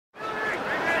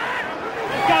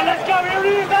I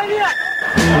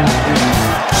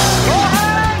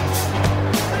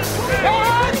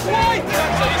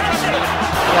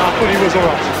thought he was all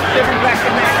right. Give him back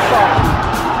in that spot.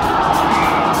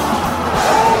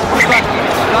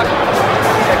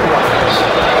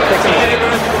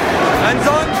 Hands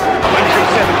on.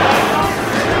 137.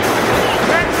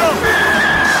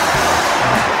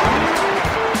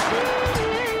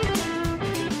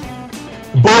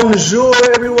 Bonjour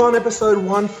everyone, episode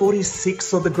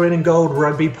 146 of the Green and Gold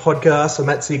Rugby Podcast, and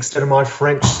that's the extent of my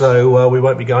French, so we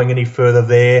won't be going any further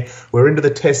there. We're into the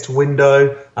test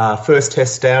window, first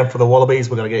test down for the Wallabies.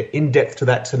 We're going to get in-depth to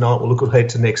that tonight. We'll look ahead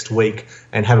to next week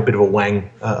and have a bit of a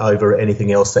wang over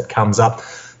anything else that comes up.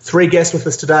 Three guests with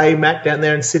us today. Matt down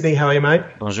there in Sydney, how are you, mate?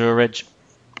 Bonjour, Reg.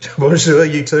 Bonjour,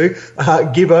 you too.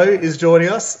 Gibbo is joining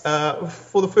us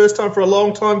for the first time for a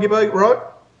long time, Gibbo, right?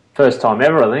 First time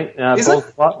ever, I think.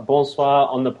 Bonsoir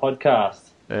on the podcast.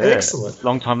 Yeah, excellent.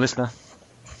 Long-time listener.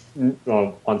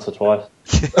 Well, once or twice.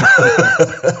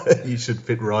 You should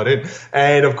fit right in.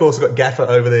 And, of course, we've got Gaffer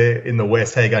over there in the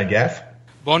west. How you going, Gaff?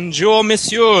 Bonjour,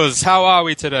 messieurs. How are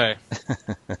we today?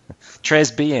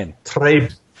 Tres bien.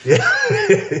 Très... Yeah.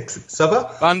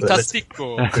 Sava?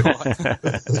 Fantastico.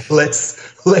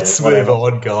 Let's move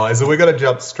on, guys. We're going to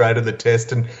jump straight to the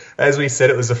test. And as we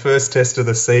said, it was the first test of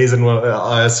the season. Well,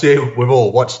 I assume we've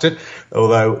all watched it,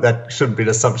 although that shouldn't be an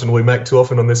assumption we make too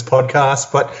often on this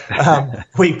podcast. But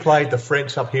we played the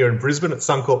French up here in Brisbane at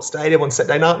Suncorp Stadium on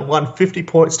Saturday night and won 50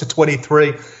 points to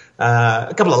 23.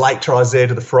 A couple of late tries there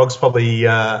to the Frogs probably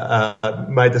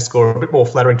made the score a bit more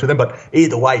flattering to them. But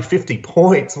either way, 50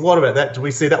 points. What about that? Did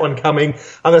we see that one coming?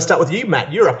 I'm going to start with you,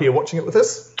 Matt. You're up here watching it with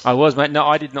us. I was, mate. No,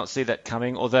 I did not see that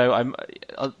coming, although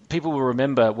people will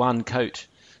remember one coach,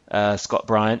 Scott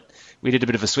Bryant. We did a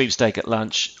bit of a sweepstake at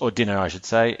lunch, or dinner, I should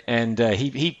say, and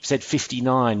he said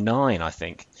 59-9, I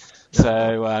think.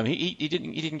 So he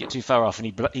didn't get too far off, and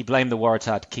he blamed the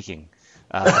Waratah kicking.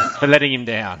 For letting him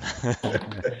down.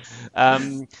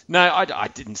 No, I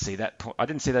didn't see that. I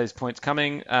didn't see those points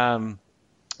coming. I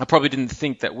probably didn't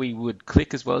think that we would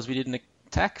click as well as we did in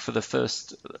attack for the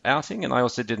first outing, and I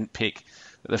also didn't pick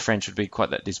that the French would be quite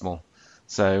that dismal.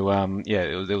 So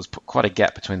there was quite a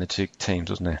gap between the two teams,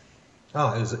 wasn't there?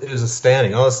 Oh, it was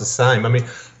astounding. I was the same. I mean,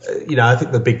 I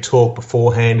think the big talk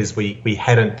beforehand is we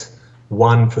hadn't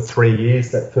won for 3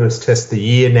 years, that first test of the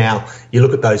year. Now, you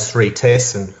look at those three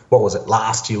tests, and what was it?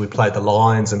 Last year we played the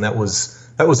Lions, and that was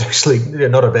actually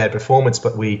not a bad performance,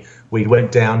 but we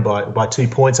went down by 2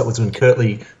 points. That was when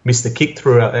Kirtley missed the kick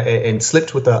through and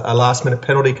slipped with a last-minute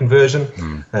penalty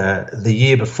conversion. The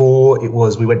year before,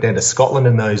 we went down to Scotland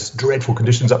in those dreadful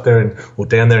conditions up there,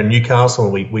 down there in Newcastle,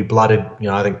 and we blooded,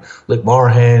 I think, Luke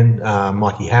Morahan,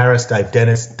 Mikey Harris, Dave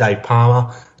Dennis, Dan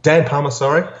Palmer,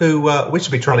 who we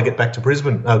should be trying to get back to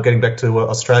Brisbane, getting back to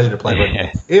Australia to play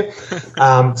rugby.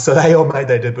 Yeah. So they all made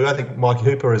their debut. I think Mike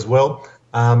Hooper as well.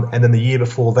 And then the year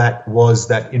before that was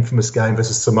that infamous game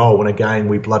versus Samoa, when again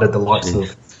we blooded the likes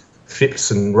of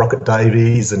Phipps and Rocket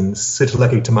Davies and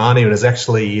Sitaleki Tamani, and it was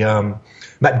actually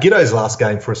Matt Giddo's last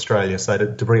game for Australia. So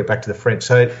to bring it back to the French,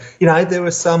 so there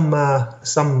was some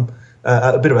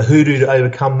a bit of a hoodoo to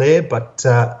overcome there, but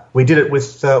we did it with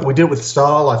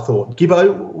style, I thought.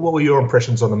 Gibbo, what were your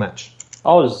impressions on the match?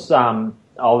 I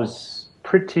was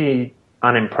pretty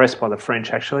unimpressed by the French,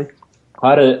 actually. I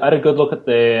had a good look at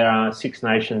their Six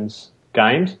Nations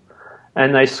games,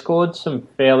 and they scored some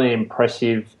fairly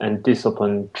impressive and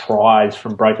disciplined tries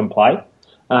from break and play.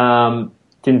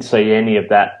 Didn't see any of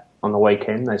that on the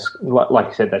weekend. Like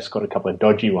you said, they scored a couple of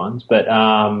dodgy ones, but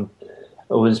it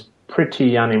was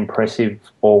pretty unimpressive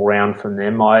all round from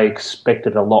them. I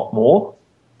expected a lot more.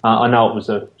 I know it was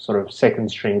a sort of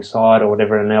second string side or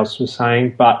whatever everyone else was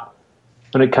saying, but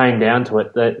when it came down to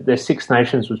it, their Six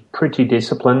Nations was pretty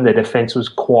disciplined. Their defence was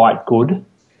quite good,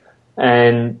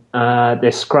 and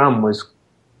their scrum was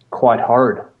quite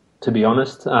horrid, to be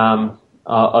honest. I'm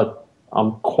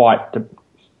quite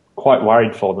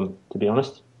worried for them, to be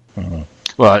honest. Mm-hmm.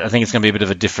 Well, I think it's going to be a bit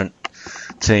of a different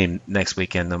team next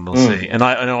weekend, and we'll see. And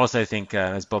I also think,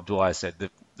 as Bob Dwyer said,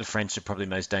 the French are probably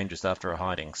most dangerous after a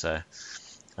hiding, so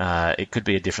it could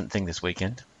be a different thing this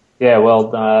weekend. Yeah,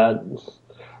 well,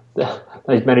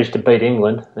 they managed to beat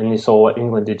England, and you saw what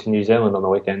England did to New Zealand on the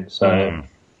weekend. So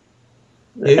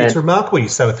it's remarkable you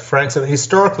say with France.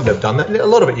 Historically, they've done that. A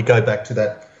lot of it, you go back to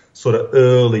that sort of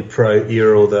early pro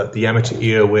era or the amateur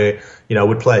era where,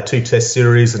 we'd play a 2-test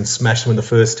series and smash them in the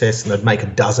first test, and they'd make a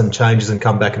dozen changes and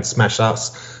come back and smash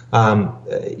us.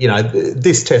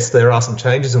 This test there are some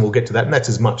changes, and we'll get to that, and that's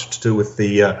as much to do with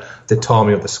the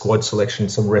timing of the squad selection,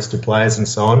 some rested players and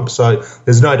so on. So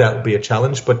there's no doubt it'll be a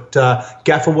challenge. But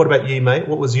Gaffer, what about you, mate?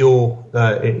 What was your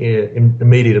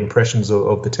immediate impressions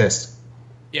of the test?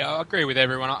 Yeah, I agree with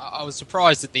everyone. I was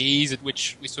surprised at the ease at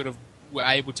which we sort of were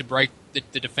able to break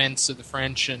the defence of the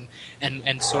French and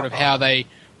sort of how they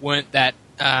weren't that.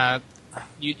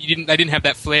 They didn't have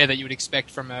that flair that you would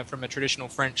expect from a traditional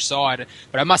French side.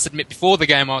 But I must admit, before the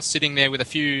game, I was sitting there with a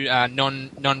few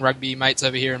non-rugby mates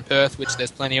over here in Perth, which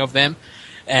there's plenty of them,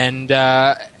 and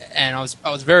I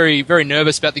was very, very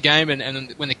nervous about the game.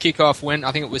 And when the kickoff went,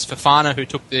 I think it was Fofana who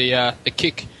took the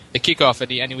kickoff, and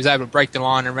he was able to break the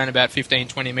line and ran about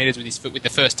 15-20 metres with his foot with the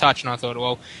first touch. And I thought,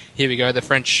 well, here we go, the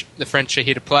French are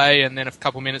here to play. And then a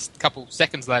couple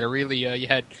seconds later, really, you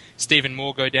had Stephen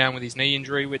Moore go down with his knee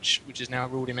injury, which has now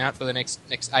ruled him out for the next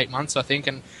 8 months, I think.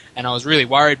 And I was really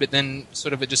worried, but then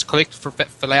sort of it just clicked.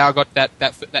 Folau got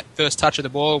that first touch of the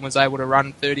ball and was able to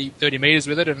run 30 metres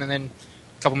with it, and then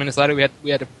a couple minutes later, we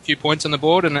had a few points on the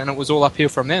board, and it was all uphill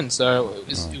from then. So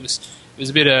it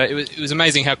was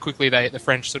amazing how quickly the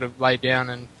French sort of laid down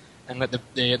and let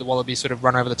the Wallabies sort of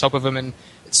run over the top of them, and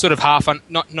it's sort of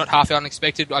not half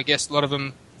unexpected. I guess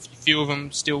a few of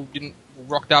them still didn't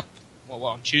rocked up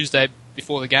on Tuesday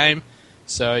before the game,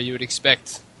 so you would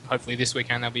expect hopefully this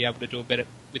weekend they'll be able to do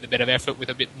with a bit of effort with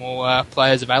a bit more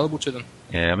players available to them.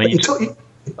 Yeah, I mean, you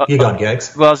got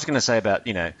Gags. Well, I was going to say about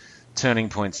turning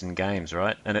points in games,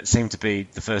 right? And it seemed to be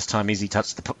the first time Izzy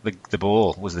touched the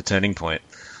ball was the turning point.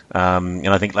 And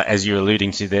I think, as you're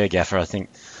alluding to there, Gaffer, I think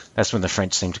that's when the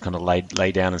French seemed to kind of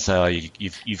lay down and say, "Oh,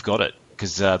 you've got it,"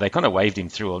 because they kind of waved him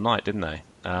through all night, didn't they?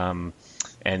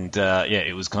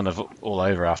 It was kind of all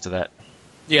over after that.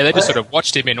 Yeah, they just sort of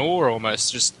watched him in awe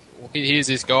almost. Just, here's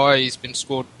this guy, he's been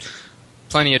scored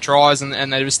plenty of tries,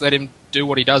 and they just let him do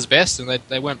what he does best, and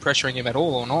they weren't pressuring him at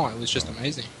all night. It was just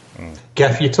amazing.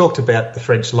 Gaff, you talked about the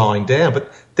French lying down,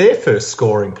 but their first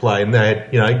scoring play, and they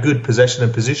had good possession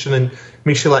and position, and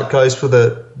Michalak goes for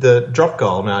the drop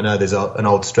goal. Now I know there's an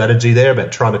old strategy there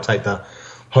about trying to take the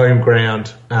home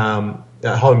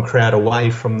crowd away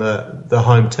from the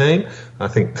home team. I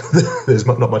think there's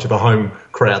not much of a home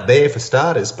crowd there for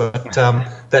starters, but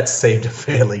that seemed a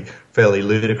fairly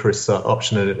ludicrous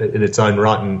option in its own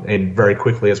right, and very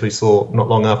quickly, as we saw not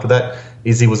long after that,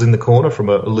 Izzy was in the corner from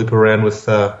a loop around with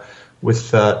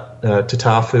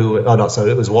Tatafu. Oh, no,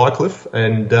 sorry, it was Wycliffe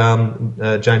and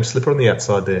James Slipper on the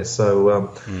outside there.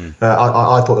 So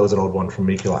I thought that was an odd one from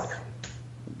Michalak.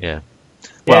 Yeah.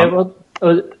 Well,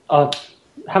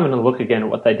 having a look again at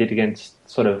what they did against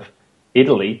sort of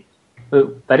Italy,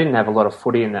 they didn't have a lot of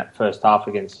footy in that first half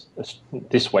against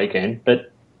this weekend,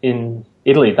 but in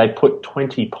Italy they put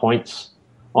 20 points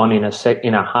on in a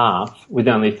half with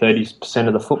only 30%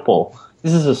 of the football.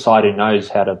 This is a side who knows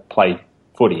how to play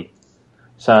footy.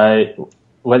 So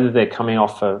whether they're coming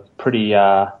off a pretty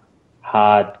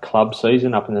hard club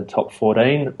season up in the top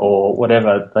 14 or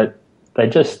whatever, they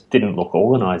just didn't look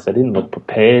organised. They didn't look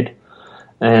prepared.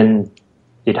 And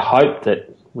you'd hope that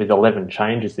with 11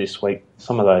 changes this week,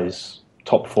 some of those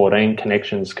top 14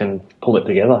 connections can pull it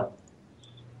together.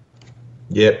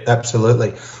 Yeah,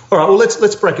 absolutely. All right, well,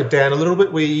 let's break it down a little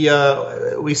bit. We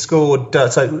scored.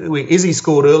 Izzy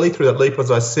scored early through that leap,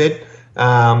 as I said.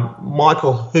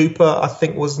 Michael Hooper, I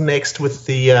think, was next with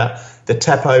the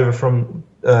tap over from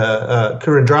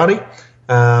Kurandrani.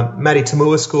 Matty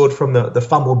Tamua scored from the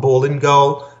fumbled ball in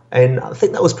goal, and I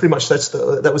think that was pretty much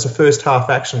that was the first half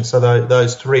action. So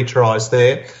those three tries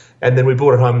there, and then we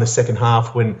brought it home in the second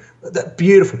half when that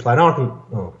beautiful play.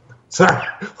 Sorry,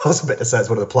 I was about to say it's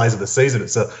one of the plays of the season.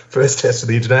 It's the first test of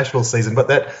the international season, but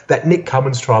that Nick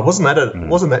Cummins try wasn't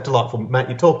that delightful, Matt?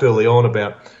 You talked early on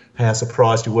about how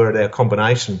surprised you were at our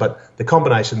combination, but the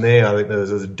combination there, I think there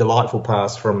was a delightful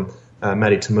pass from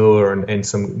Matty Tamua and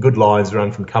some good lines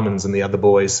run from Cummins and the other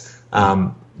boys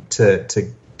to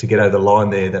get over the line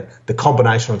there. That the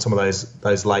combination on some of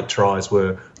those late tries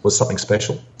was something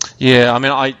special. Yeah, I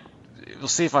mean, we'll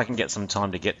see if I can get some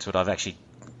time to get to it. I've actually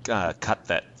cut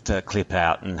that clip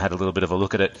out and had a little bit of a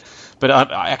look at it, but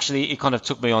it kind of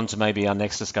took me on to maybe our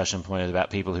next discussion point about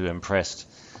people who impressed.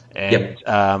 And,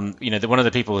 yep. One of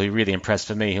the people who really impressed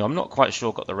for me, who I'm not quite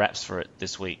sure got the raps for it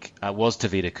this week, was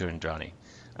Tavita Kurandrani.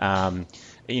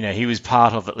 He was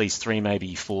part of at least 3,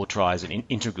 maybe 4 tries, an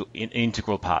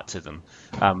integral part to them.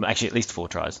 Actually, at least 4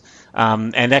 tries.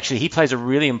 And actually, he plays a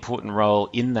really important role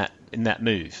in that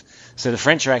move. So the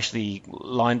French are actually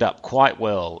lined up quite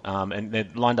well, and they're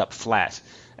lined up flat.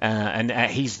 And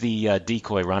he's the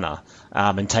decoy runner,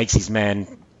 and takes his man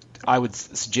I would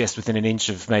suggest within an inch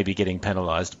of maybe getting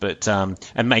penalised, but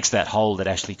and makes that hole that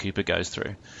Ashley Cooper goes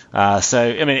through. So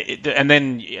I mean, and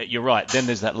then you're right. Then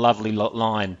there's that lovely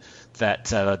line that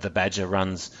the Badger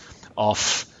runs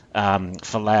off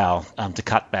Folau to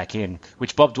cut back in,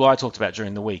 which Bob Dwyer talked about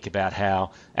during the week about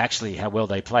how well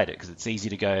they played it, because it's easy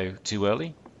to go too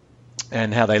early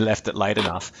and how they left it late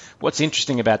enough. What's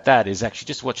interesting about that is actually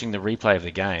just watching the replay of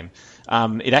the game.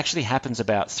 It actually happens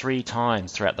about 3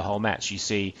 times throughout the whole match. You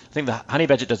see, I think the Honey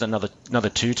Badger does another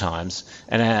 2 times,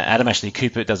 and Adam Ashley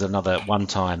Cooper does another 1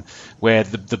 time, where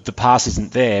the pass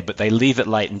isn't there, but they leave it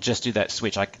late and just do that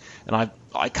switch.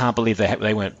 I can't believe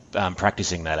they weren't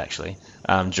practicing that actually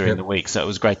during the week. So it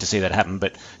was great to see that happen.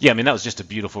 But yeah, I mean, that was just a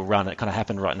beautiful run. It kind of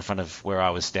happened right in front of where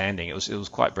I was standing. It was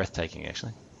quite breathtaking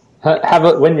actually.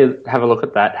 When you have a look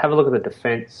at that, have a look at the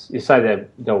defence. You say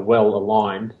they're well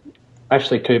aligned.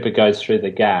 Ashley Cooper goes through the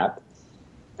gap,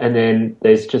 and then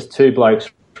there's just 2 blokes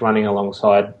running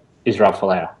alongside Israel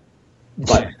Folau,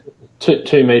 like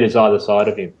 2 metres either side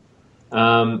of him.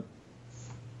 I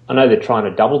know they're trying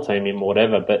to double team him or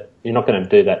whatever, but you're not going to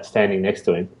do that standing next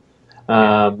to him.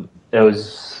 It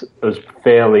was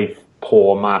fairly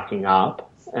poor marking up,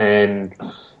 and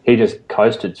he just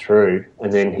coasted through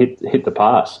and then hit the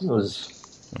pass. It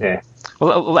was, yeah.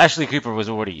 Well, Ashley Cooper was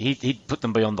already he put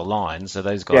them beyond the line, so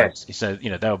those guys, so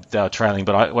they were trailing.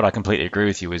 But what I completely agree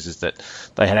with you is that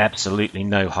they had absolutely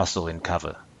no hustle in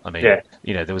cover. I mean,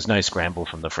 there was no scramble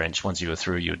from the French. Once you were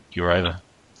through, you were over.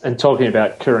 And talking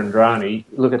about Kurandrani,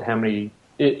 look at how many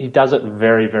he does it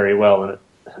very, very well,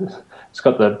 and it's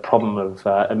got the problem of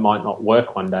it might not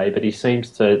work one day, but he seems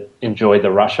to enjoy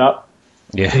the rush up.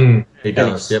 Yeah, he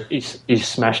does. Yep. He's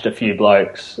smashed a few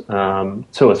blokes 2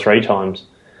 or 3 times.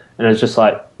 And it's just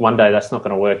like, one day that's not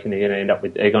going to work and you're going to end up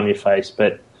with egg on your face.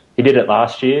 But he did it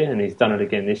last year and he's done it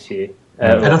again this year.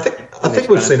 And I think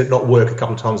we've seen it not work a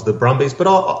couple of times with the Brumbies, but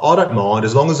I don't mind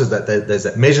as long as there's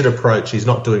that measured approach. He's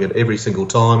not doing it every single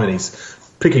time and he's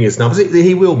picking his numbers.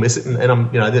 He will miss it,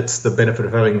 and that's the benefit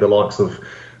of having the likes of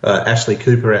Ashley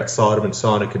Cooper outside him and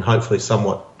Sina can hopefully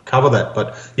somewhat cover that.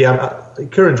 But yeah,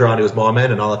 Kurandrani was my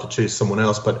man, and I'll have to choose someone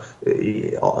else. But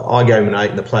I gave him an 8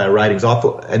 in the player ratings. I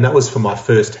thought, and that was for my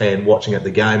first hand watching at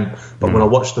the game. But when I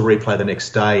watched the replay the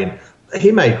next day, and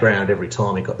he made ground every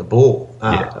time he got the ball,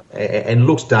 and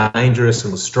looked dangerous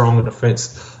and was strong in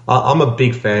defence. I'm a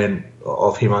big fan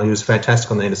of him. He was fantastic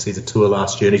on the end of season tour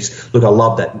last year. And I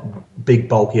love that big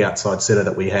bulky outside centre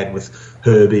that we had with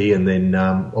Herbie, and then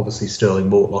obviously Sterling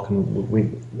Mortlock,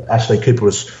 and Ashley Cooper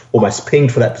was almost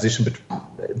picked for that position,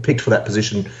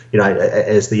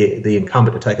 as the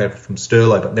incumbent to take over from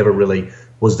Sterlo, but never really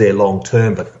was there long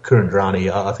term. But Kurandrani,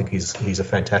 I think he's a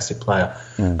fantastic player.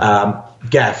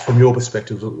 Gaff, from your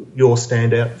perspective, your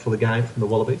standout for the game from the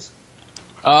Wallabies?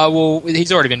 Well,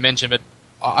 he's already been mentioned, but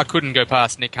I couldn't go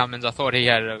past Nick Cummins. I thought he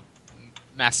had a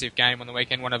massive game on the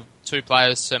weekend, one of 2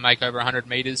 players to make over 100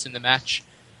 metres in the match,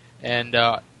 and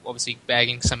obviously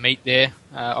bagging some meat there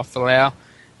off Folau.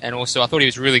 And also I thought he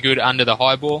was really good under the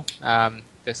high ball. There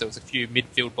was a few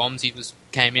midfield bombs he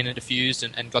came in and defused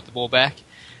and got the ball back.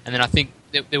 And then I think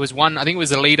there was one, I think it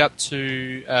was a lead up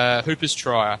to Hooper's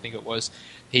try, I think it was.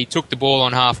 He took the ball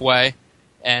on halfway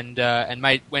and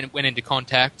went into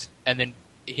contact, and then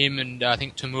him and I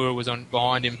think Tamura was on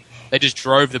behind him. They just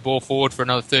drove the ball forward for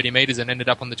another 30 metres and ended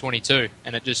up on the 22.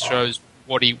 And it just shows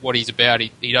what he's about.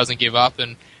 He doesn't give up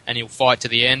and he'll fight to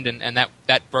the end. And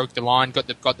that broke the line, got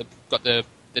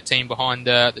the team behind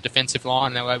the defensive line,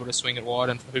 and they were able to swing it wide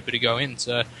and for Hooper to go in.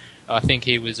 So I think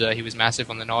he was massive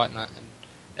on the night,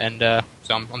 and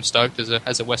so I'm stoked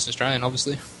as a Western Australian,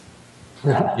 obviously.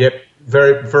 Yep,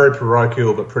 very very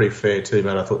parochial, but pretty fair too,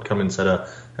 mate. I thought Cummins had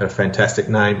a fantastic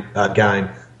game.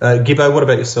 Gibbo, what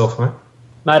about yourself, mate?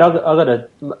 Mate, I've got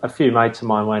a few mates of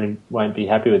mine won't be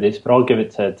happy with this, but I'll give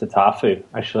it to Tafu,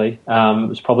 actually. It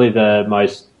was probably the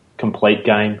most complete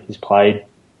game he's played,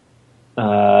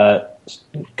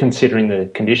 considering the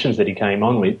conditions that he came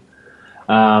on with.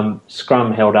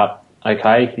 Scrum held up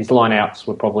okay. His line-outs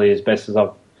were probably as best as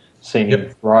I've seen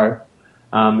him throw.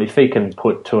 If he can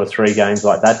put 2 or 3 games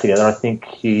like that together, I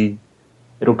think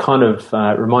it'll kind of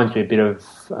reminds me a bit of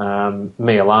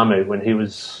Mialamu when he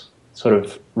was sort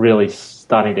of really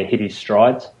starting to hit his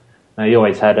strides. He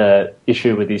always had a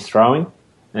issue with his throwing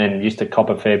and used to cop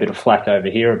a fair bit of flack over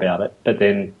here about it, but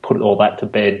then put all that to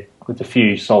bed with a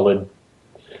few solid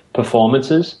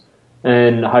performances,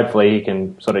 and hopefully he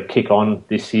can sort of kick on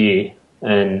this year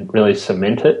and really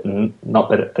cement it and not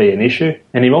let it be an issue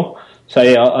anymore. So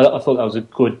yeah, I thought that was a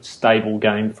good, stable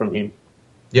game from him.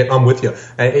 Yeah, I'm with you.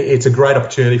 It's a great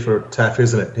opportunity for Taff,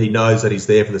 isn't it? He knows that he's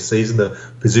there for the season. The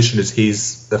position is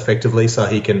his effectively, so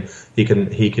he can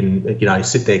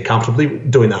sit there comfortably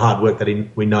doing the hard work that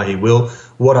we know he will.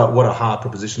 What a hard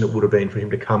proposition it would have been for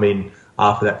him to come in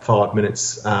after that 5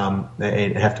 minutes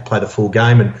and have to play the full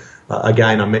game. And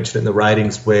again, I mentioned it in the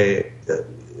ratings where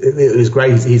it was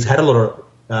great. He's had a lot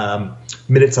of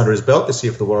minutes under his belt this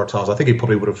year for the Waratahs. I think he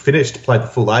probably would have played the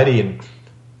full 80 in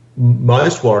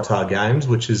most Waratah games,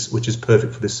 which is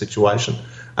perfect for this situation.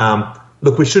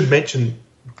 Look, we should mention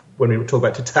when we talk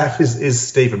about Taff is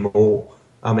Stephen Moore.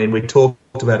 I mean, we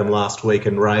talked about him last week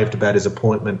and raved about his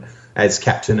appointment as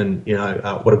captain, and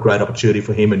what a great opportunity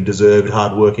for him, and deserved,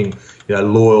 hard-working,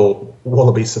 loyal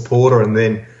Wallaby supporter. And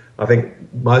then I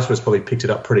think most of us probably picked it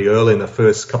up pretty early in the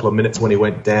first couple of minutes when he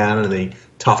went down and he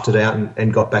toughed it out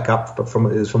and got back up. But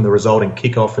it was from the resulting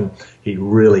kickoff, and he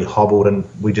really hobbled, and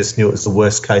we just knew it was the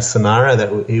worst case scenario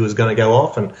that he was going to go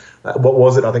off. And what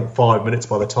was it? I think 5 minutes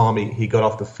by the time he got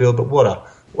off the field. But what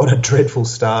a dreadful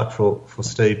start for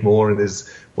Steve Moore, and there's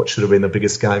what should have been the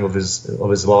biggest game of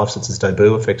his life since his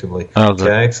debut, effectively.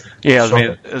 Jags. Yeah, I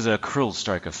mean, it was a cruel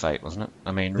stroke of fate, wasn't it?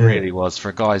 I mean, really was. For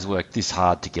a guy who's worked this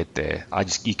hard to get there,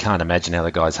 you can't imagine how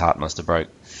the guy's heart must have broke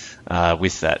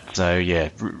with that. So yeah,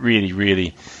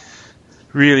 really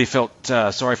felt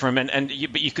sorry for him,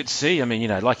 but you could see, I mean,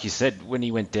 like you said, when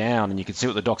he went down, and you could see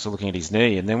what the docs were looking at his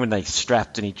knee, and then when they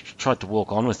strapped and he tried to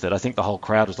walk on with it, I think the whole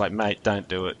crowd was like, "Mate, don't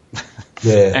do it."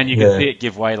 Yeah, and you could see it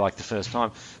give way like the first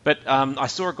time. But I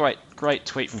saw a great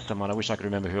tweet from someone. I wish I could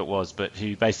remember who it was, but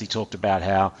who basically talked about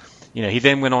how he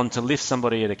then went on to lift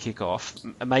somebody at a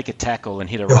kickoff, make a tackle, and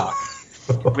hit a ruck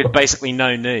with basically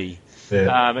no knee.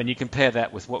 Yeah. And you compare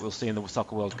that with what we'll see in the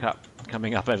Soccer World Cup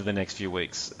coming up over the next few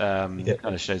weeks. It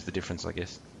kind of shows the difference, I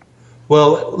guess.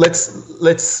 Well, let's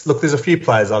look. There's a few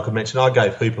players I could mention. I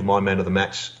gave Hooper my man of the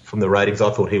match from the ratings. I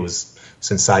thought he was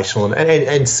sensational,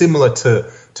 and similar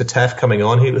to Taff coming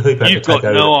on. Hooper You've got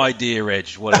no idea, Reg,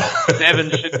 what Devon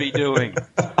should be doing.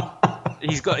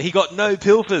 He got no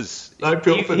pilfers. No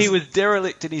pilfers. He was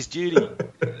derelict in his duty.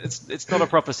 It's not a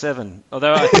proper 7.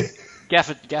 Although I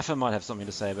think Gaffer might have something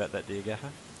to say about that, do you, Gaffer?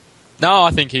 No,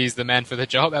 I think he's the man for the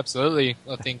job. Absolutely,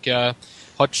 I think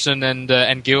Hodgson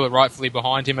and Gill are rightfully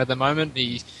behind him at the moment.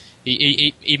 He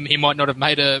might not have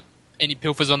made any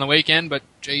pilfers on the weekend, but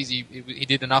geez, he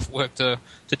did enough work to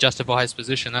justify his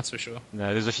position. That's for sure.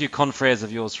 No, there's a few confrères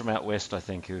of yours from out west, I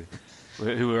think, who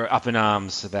were up in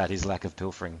arms about his lack of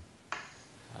pilfering.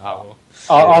 They'll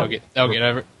get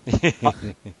over it.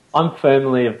 I'm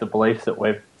firmly of the belief that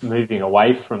we're moving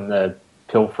away from the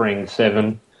pilfering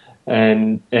 7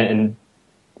 and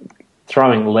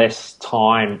throwing less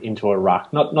time into a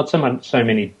ruck. Not so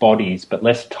many bodies, but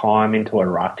less time into a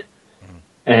ruck.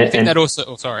 I think that also.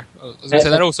 Oh, sorry. I was going to say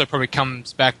that also probably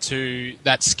comes back to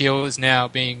that skill is now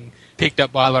being picked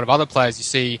up by a lot of other players. You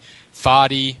see,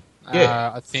 Fardy.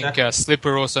 I think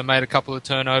Slipper also made a couple of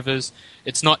turnovers.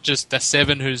 It's not just the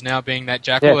 7 who's now being that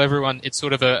jackal. Yeah. Everyone, it's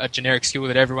sort of a generic skill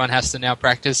that everyone has to now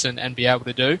practice and be able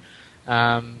to do.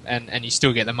 And you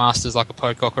still get the masters like a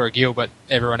Pocock or a Gill, but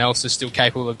everyone else is still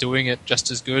capable of doing it just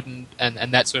as good,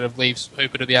 and that sort of leaves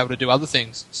Hooper to be able to do other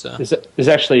things. So there's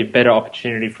actually a better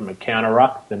opportunity from a counter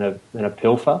ruck than a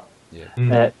pilfer. Yeah.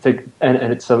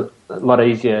 And it's a lot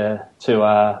easier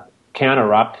to counter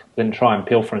ruck than try and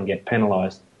pilfer and get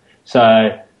penalised.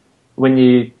 So when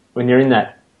you're in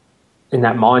that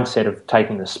mindset of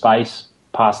taking the space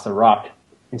past the ruck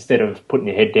instead of putting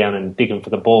your head down and digging for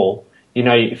the ball,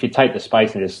 if you take the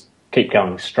space and just keep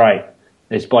going straight,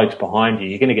 there's blokes behind you.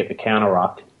 You're going to get the counter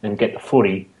ruck and get the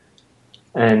footy,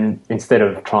 and instead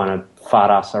of trying to fart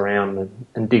us around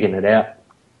and digging it out.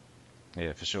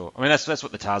 Yeah, for sure. I mean, that's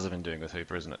what the Tars have been doing with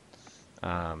Hooper, isn't it?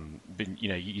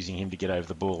 Using him to get over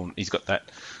the ball, and he's got that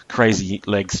crazy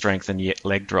leg strength and yet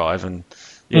leg drive, and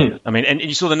I mean, and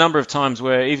you saw the number of times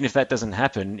where even if that doesn't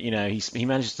happen, he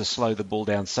manages to slow the ball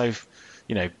down so,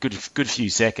 good few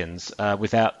seconds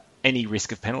without any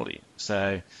risk of penalty.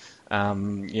 So,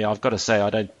 I've got to say, I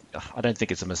don't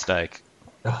think it's a mistake.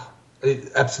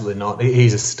 Absolutely not.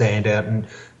 He's a standout,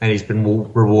 and he's been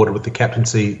rewarded with the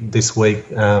captaincy this week.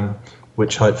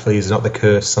 Which hopefully is not the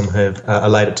curse some have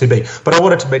allayed it to be. But I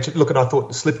wanted to mention, look, and I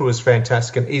thought Slipper was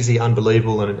fantastic and Izzy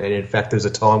unbelievable. And in fact, there was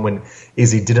a time when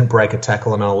Izzy didn't break a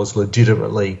tackle and I was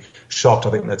legitimately shocked.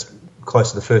 I think that's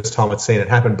close to the first time I'd seen it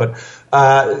happen. But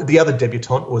the other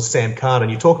debutant was Sam Carter.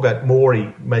 And you talk about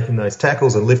Morey making those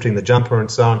tackles and lifting the jumper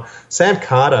and so on. Sam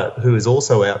Carter, who is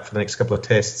also out for the next couple of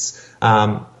tests,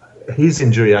 his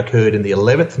injury occurred in the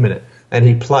 11th minute and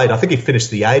he played, I think he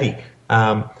finished the 80.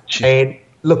 And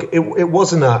Look, it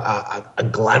wasn't a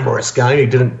glamorous game. He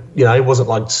didn't, it wasn't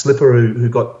like Slipper who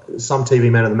got some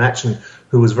TV man of the match and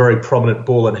who was very prominent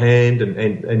ball in hand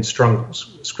and scrum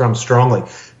strongly.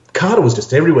 Carter was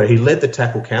just everywhere. He led the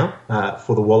tackle count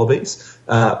for the Wallabies,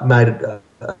 made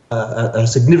a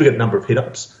significant number of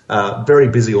hit-ups, very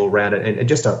busy all round, and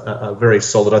just a very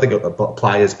solid, I think, a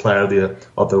player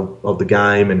of the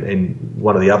game, and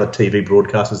one of the other TV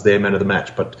broadcasters there, man of the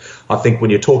match. But I think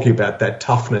when you're talking about that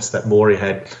toughness that Morey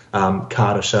had,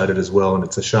 Carter showed it as well, and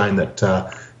it's a shame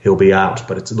that he'll be out,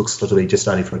 but it looks to be just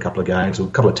only for a couple of games, or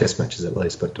a couple of test matches at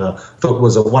least. But I thought it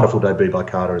was a wonderful debut by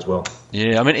Carter as well.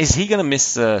 Yeah, I mean, is he going to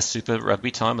miss Super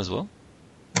Rugby time as well?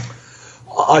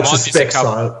 I suspect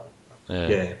so.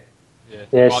 Yeah.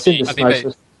 Yeah, I think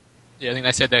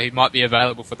they said that he might be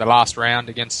available for the last round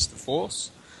against the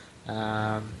Force.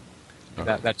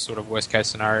 That's sort of worst case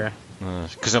scenario.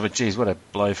 Because geez, what a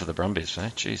blow for the Brumbies,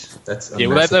 eh? Jeez.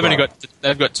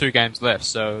 They've got 2 games left,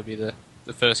 so it'll be the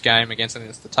first game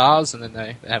against the Tars, and then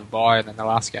they have a bye, and then the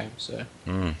last game. So.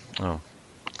 Not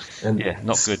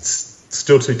good.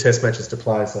 Still 2 test matches to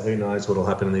play, so who knows what will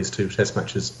happen in these 2 test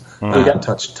matches.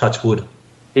 Touch wood.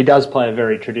 He does play a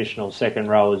very traditional second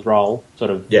rowers role,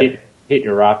 sort of hit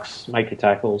your rucks, make your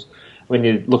tackles. When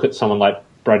you look at someone like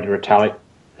Brodie Retallick,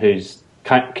 who's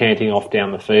canting off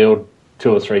down the field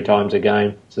 2 or 3 times a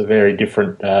game, it's a very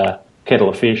different kettle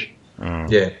of fish.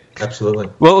 Yeah, absolutely.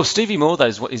 Well, Stevie Moore,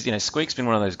 though, Squeak's been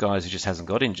one of those guys who just hasn't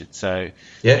got injured. So,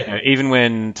 even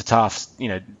when Tataf,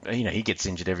 he gets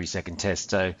injured every second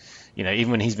test. So,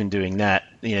 even when he's been doing that,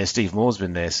 Steve Moore's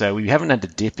been there. So we haven't had to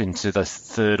dip into the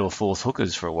 3rd or 4th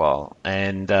hookers for a while.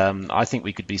 And I think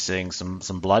we could be seeing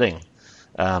some blooding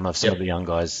of some of the young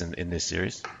guys in this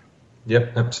series.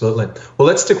 Yep, absolutely. Well,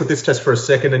 let's stick with this test for a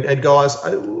second. And guys,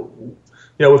 we've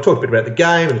talked a bit about the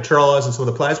game and the tries and some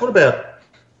of the players.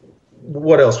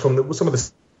 What else from some of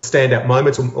the standout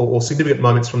moments or significant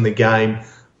moments from the game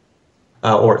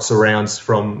or its surrounds,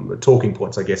 from talking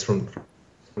points, I guess, from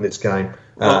this game?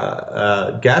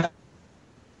 Gav,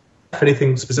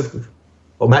 anything specific?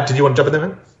 Or Matt, did you want to jump in there,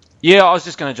 man? Yeah, I was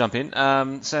just going to jump in.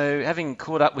 So having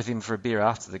caught up with him for a beer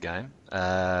after the game,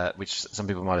 which some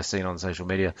people might have seen on social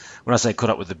media, when I say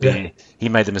caught up with the beer, he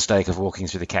made the mistake of walking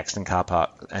through the Caxton car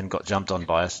park and got jumped on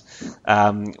by us,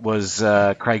 was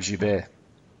Craig Joubert.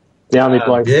 The only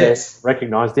bloke there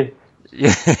recognised him.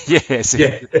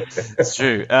 It's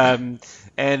true. We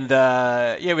had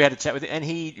a chat with him, and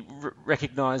he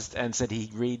recognised and said he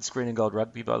reads Green and Gold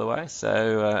Rugby, by the way.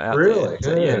 So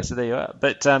really, so there you are.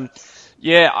 But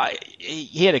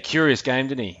he had a curious game,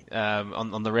 didn't he?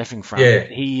 On the reffing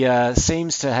front, he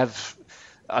seems to have.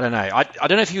 I don't know. I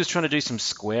don't know if he was trying to do some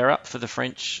square up for the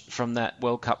French from that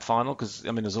World Cup final, because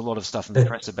there's a lot of stuff in the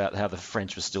press about how the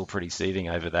French were still pretty seething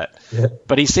over that. Yeah.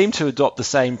 But he seemed to adopt the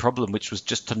same problem, which was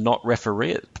just to not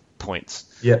referee at points.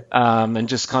 Yeah. And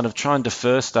just kind of try and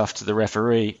defer stuff to the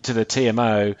referee, to the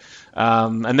TMO.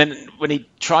 And then when he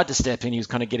tried to step in, he was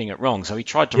kind of getting it wrong. So he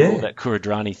tried to roll that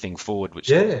Kuridrani thing forward,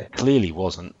 which clearly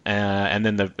wasn't. And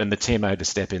then the TMO to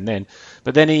step in then.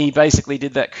 But then he basically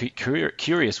did that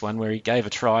curious one where he gave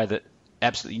a try that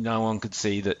absolutely no one could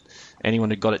see that anyone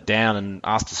had got it down, and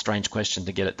asked a strange question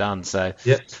to get it done. So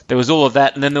there was all of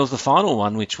that. And then there was the final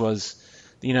one, which was,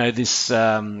 this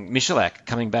Michalak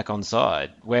coming back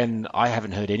onside, when I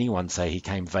haven't heard anyone say he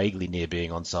came vaguely near being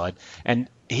onside. And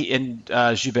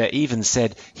Joubert even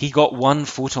said he got 1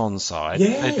 foot onside,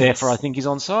 and therefore I think he's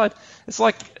onside. It's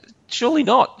like, surely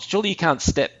not. Surely you can't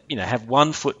have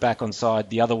 1 foot back onside,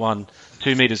 the other one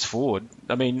 2 meters forward.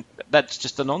 I mean, that's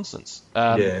just a nonsense.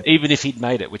 Even if he'd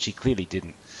made it, which he clearly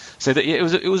didn't. So it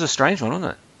was a strange one,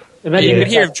 wasn't it? You could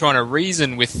hear him trying to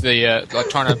reason with the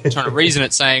trying to reason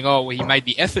it, saying, "Oh, well, he made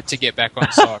the effort to get back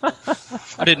on side."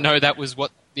 I didn't know that was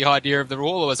what the idea of the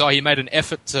rule was. Oh, he made an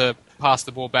effort to pass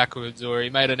the ball backwards, or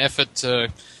he made an effort to,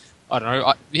 I don't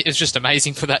know. It's just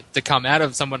amazing for that to come out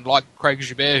of someone like Craig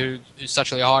Joubert, who's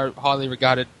such a highly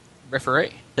regarded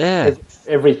referee. Yeah.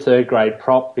 Every third grade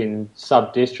prop in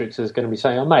sub districts is going to be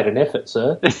saying, "I made an effort,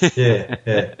 sir." Yeah.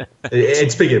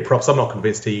 And speaking of props, I'm not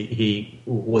convinced he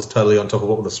was totally on top of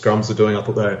what the scrums were doing. I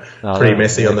thought they were pretty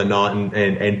messy on the night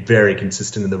and very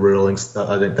consistent in the rulings.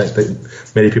 I don't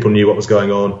think many people knew what was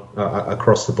going on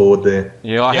across the board there.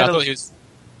 Yeah, I thought he was.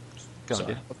 I was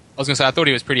going to say, I thought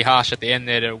he was pretty harsh at the end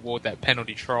there to award that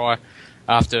penalty try.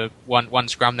 After one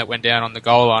scrum that went down on the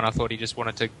goal line, I thought he just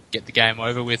wanted to get the game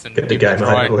over with and go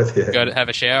to have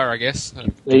a shower, I guess.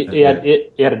 He had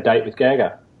a date with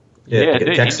Gaga. Yeah, to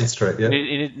get Jackson Street. Yeah,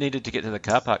 he needed to get to the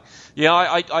car park. Yeah,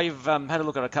 I've had a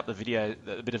look at a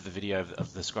bit of the video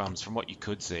of the scrums from what you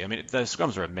could see. I mean, the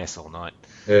scrums were a mess all night.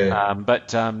 Yeah. But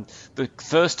the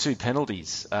first two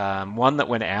penalties, one that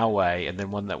went our way and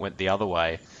then one that went the other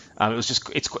way. It was just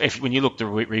when you look at the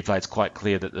replay, it's quite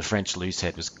clear that the French loose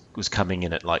head was coming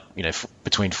in at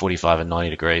between 45 and 90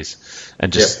 degrees,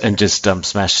 and just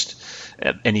smashed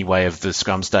any way of the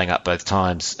scrum staying up both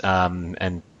times,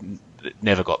 and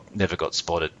never got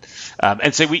spotted.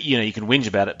 And so you can whinge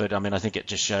about it, but I mean I think it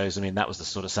just shows. I mean that was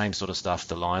the same sort of stuff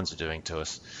the Lions were doing to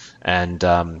us, and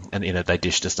they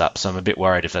dished us up. So I'm a bit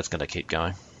worried if that's going to keep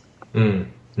going.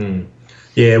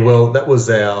 Yeah, well, that was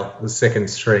the second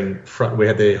string front. We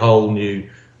had the whole new,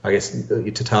 I guess,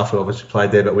 Tatafu obviously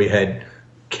played there, but we had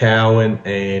Cowan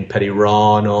and Paddy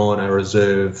Ryan on a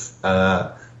reserve,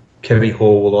 Kevin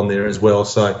Hall on there as well.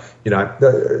 So,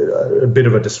 a bit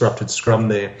of a disrupted scrum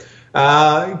there.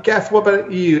 Gaff, what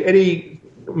about you? Any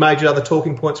major other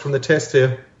talking points from the test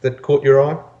here that caught your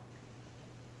eye?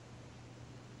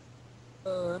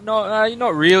 No,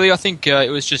 not really. I think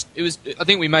I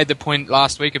think we made the point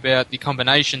last week about the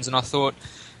combinations, and I thought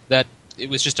that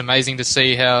it was just amazing to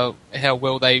see how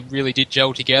well they really did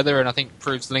gel together. And I think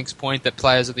proves Link's point that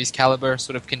players of this caliber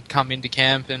sort of can come into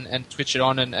camp and switch it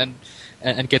on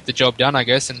and get the job done, I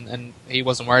guess. And he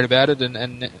wasn't worried about it,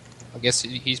 and I guess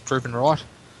he's proven right.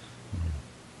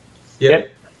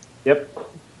 Yep.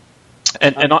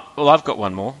 And I've got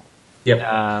one more. Yep.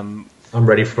 I'm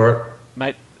ready for it,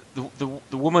 mate.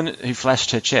 The woman who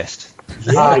flashed her chest.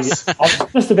 Yes. I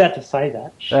was just about to say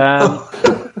that.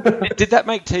 Did that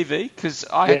make TV? Because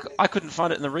I couldn't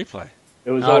find it in the replay.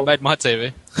 It was. It made my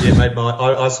TV. Yeah, made my.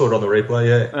 I saw it on the replay.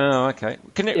 Yeah. Oh, okay.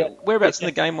 Whereabouts in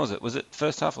the game was it? Was it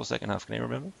first half or second half? Can you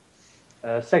remember?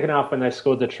 Second half when they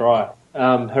scored the try.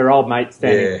 Her old mate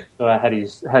standing had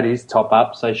his top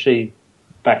up, so she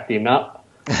backed him up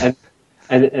and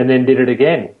then did it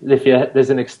again. There's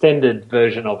an extended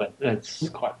version of it. It's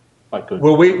quite good.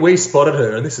 Well, we spotted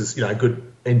her, and this is good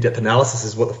in-depth analysis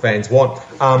is what the fans want.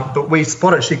 But we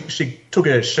spotted she took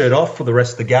her shirt off for the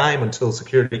rest of the game until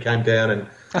security came down and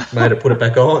made her put it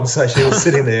back on. So she was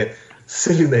sitting there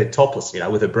topless,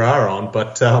 with her bra on,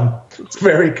 but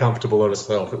very comfortable on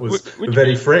herself. It was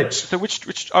very French. So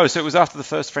so it was after the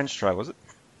first French try, was it?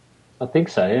 I think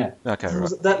so, yeah. Okay, right.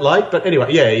 Was it that late? But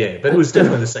anyway, yeah. But it was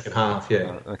definitely the second half,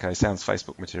 yeah. Okay, sounds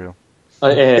Facebook material.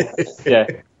 Yeah.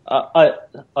 I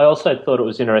also thought it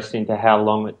was interesting to how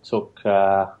long it took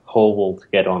Horwell to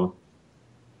get on,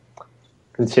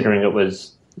 considering it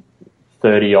was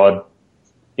 30-odd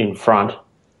in front.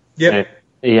 Yep.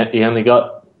 He only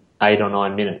got 8 or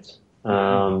 9 minutes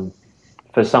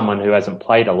for someone who hasn't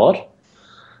played a lot.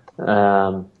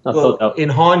 In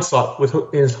hindsight,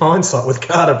 with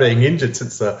Carter being injured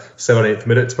since the 17th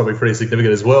minute, it's probably pretty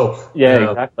significant as well. Yeah,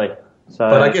 exactly. So,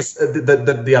 but I guess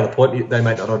the other point they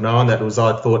may not have known that was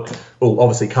I thought, well,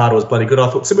 obviously Carter was bloody good. I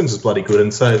thought Simmons was bloody good,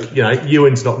 and so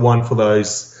Ewan's not one for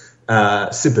those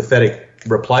sympathetic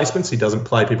replacements. He doesn't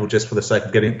play people just for the sake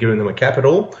of giving them a cap at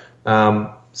all.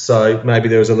 So maybe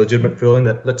there was a legitimate feeling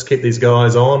that let's keep these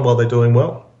guys on while they're doing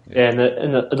well. Yeah,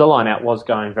 and the line out was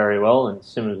going very well, and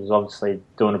Simmons was obviously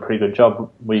doing a pretty good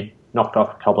job. We knocked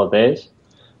off a couple of theirs.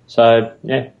 So,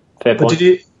 yeah, fair point. But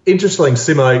interesting,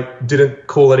 Simo didn't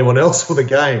call anyone else for the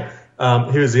game.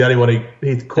 He was the only one.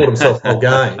 He called himself the whole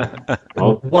game.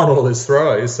 Won all his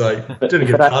throws, so didn't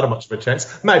give Carter much of a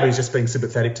chance. Maybe he's just being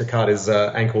sympathetic to Carter's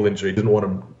ankle injury. Didn't want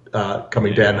him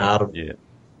coming down hard. Yeah.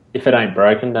 If it ain't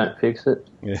broken, don't fix it.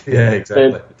 Yeah,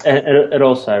 exactly. It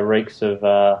also reeks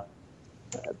of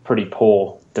pretty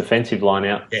poor defensive line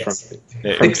out. Yes.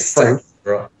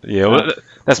 Right. Yeah, well,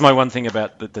 that's my one thing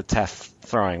about the Taff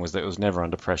throwing was that it was never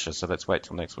under pressure, so let's wait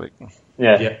till next week.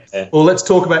 Yeah. Well, let's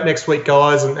talk about next week,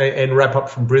 guys, and wrap up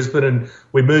from Brisbane. And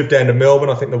we moved down to Melbourne.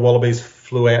 I think the Wallabies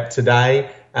flew out today.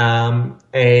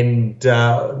 And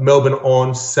Melbourne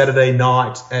on Saturday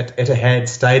night at Etihad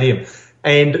Stadium.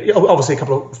 And obviously a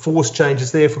couple of force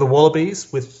changes there for the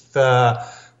Wallabies with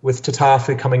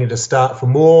Tatafu coming in to start for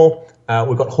Moore.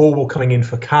 We've got Horwell coming in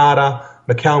for Carter.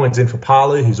 McCalman's in for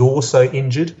Palu, who's also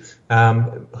injured.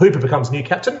 Hooper becomes new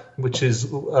captain, which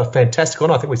is a fantastic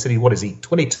one. I think we said,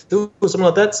 22 or something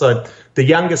like that? So the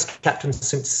youngest captain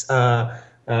since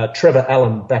Trevor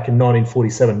Allen back in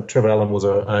 1947. Trevor Allen was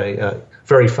a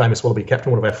very famous Wallaby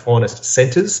captain, one of our finest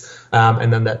centres.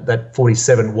 And then that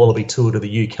 47 Wallaby tour to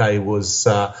the UK was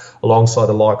alongside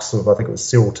the likes of, I think it was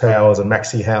Cyril Towers and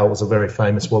Maxie Howe was a very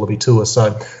famous Wallaby tour.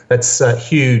 So that's a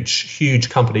huge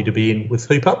company to be in with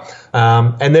Hooper.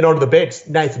 And then onto the bench,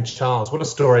 Nathan Charles. What a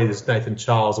story is Nathan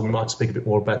Charles, and we might speak a bit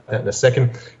more about that in a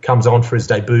second. Comes on for his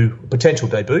potential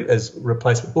debut as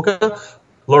replacement hooker.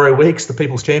 Laurie Weeks, the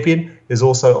People's Champion, is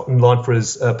also in line for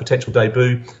his potential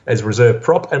debut as reserve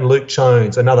prop. And Luke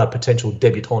Jones, another potential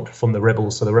debutant from the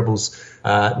Rebels. So the Rebels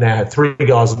now have 3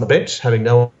 guys on the bench, having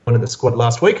no one in the squad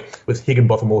last week, with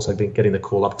Higginbotham also getting the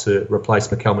call up to replace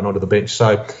McCalman onto the bench.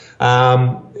 So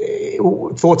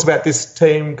thoughts about this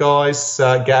team, guys?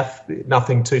 Gaff,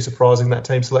 nothing too surprising that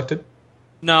team selected?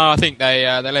 No, I think they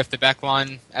left the back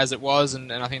line as it was,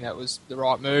 and I think that was the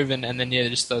right move. And then,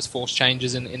 just those forced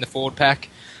changes in the forward pack.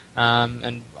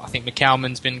 And I think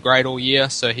McCalman's been great all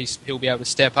year, so he'll be able to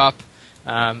step up.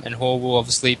 And Hall will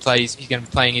obviously he's going to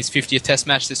be playing his 50th Test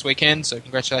match this weekend, so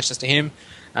congratulations to him.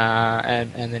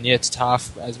 And then, to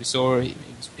Taff, as we saw,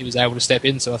 he was able to step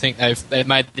in. So I think they've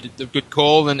made the good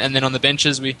call. And then on the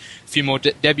benches, a few more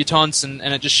debutants, and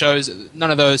it just shows none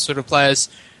of those sort of players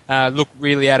look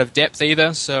really out of depth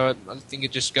either, so I think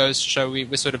it just goes to show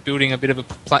we're sort of building a bit of a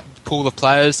pool of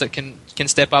players that can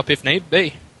step up if need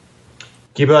be.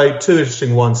 Gibbo, 2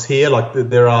 interesting ones here. Like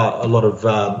there are a lot of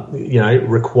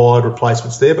required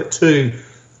replacements there, but 2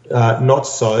 not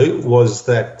so was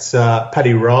that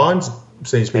Paddy Ryan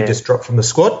seems to be just dropped from the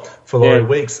squad for Laurie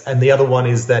Weeks, and the other one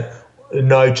is that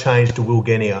no change to Will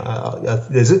Genia.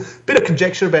 There's a bit of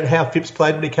conjecture about how Phipps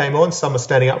played when he came on. Some are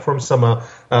standing up for him, some are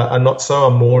not so.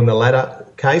 I'm more in the latter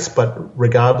case, but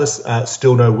regardless,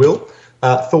 still no Will.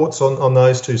 Thoughts on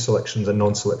those 2 selections and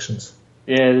non-selections?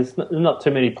 Yeah, there's not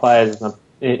too many players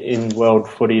in world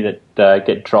footy that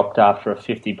get dropped after a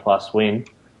 50-plus win.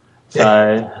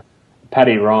 So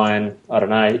Paddy Ryan, I don't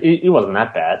know, he wasn't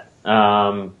that bad,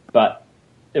 but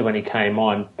when he came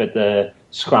on, but the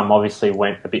scrum obviously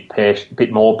went a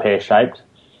bit more pear-shaped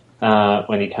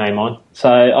when he came on. So,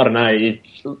 I don't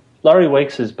know. Laurie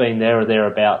Weeks has been there or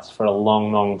thereabouts for a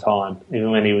long, long time.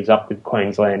 Even when he was up with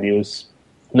Queensland, he was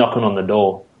knocking on the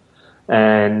door.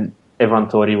 And everyone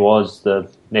thought he was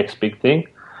the next big thing.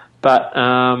 But,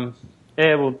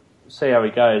 we'll see how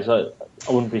he goes. I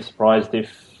wouldn't be surprised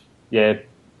if,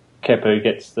 Kepu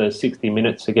gets the 60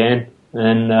 minutes again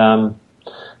and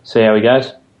see how he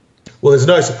goes. Well, there's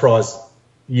no surprise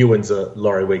Ewan's a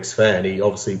Laurie Weeks fan. He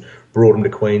obviously brought him to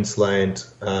Queensland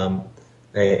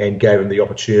and gave him the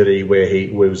opportunity where he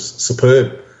was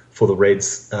superb for the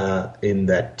Reds in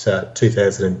that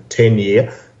 2010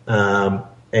 year. And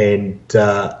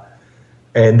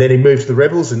then he moved to the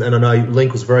Rebels, and I know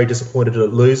Link was very disappointed to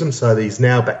lose him, so he's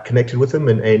now back connected with him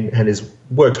and has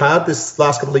worked hard this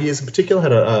last couple of years in particular.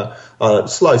 Had a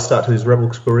slow start to his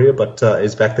Rebels career, but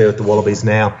is back there with the Wallabies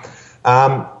now.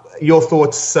 Your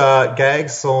thoughts,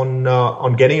 Gags,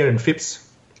 on Genia and Phipps?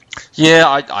 Yeah,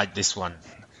 I this one.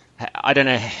 I don't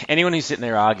know. Anyone who's sitting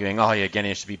there arguing,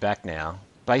 Genia should be back now,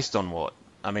 based on what?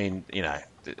 I mean,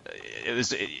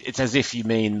 it's as if you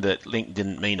mean that Link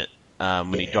didn't mean it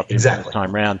when he dropped him the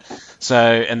time round. So,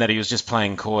 and that he was just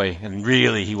playing coy, and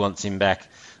really he wants him back.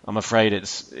 I'm afraid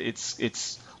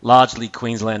it's largely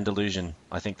Queensland delusion.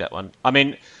 I think that one. I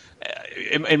mean,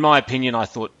 in my opinion, I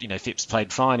thought Phipps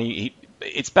played fine.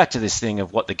 It's back to this thing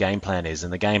of what the game plan is,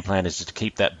 and the game plan is to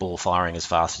keep that ball firing as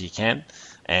fast as you can.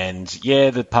 And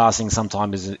the passing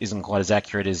sometimes isn't quite as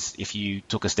accurate as if you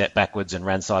took a step backwards and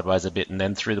ran sideways a bit and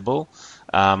then threw the ball.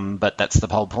 But that's the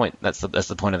whole point. That's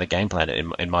the point of the game plan,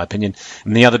 in my opinion.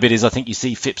 And the other bit is I think you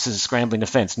see Phipps' scrambling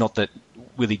defence. Not that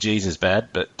Willie G's is bad,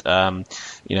 but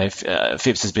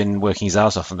Phipps has been working his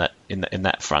ass off in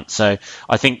that front. So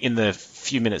I think in the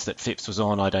few minutes that Phipps was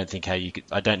on, I don't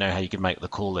know how you could make the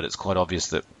call that it's quite obvious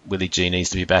that Willie G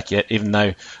needs to be back yet. Even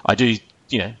though I do,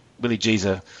 Willie G's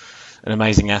an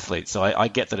amazing athlete, so I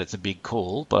get that it's a big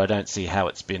call, but I don't see how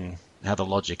the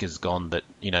logic has gone that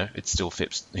it's still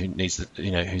Phipps who needs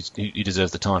who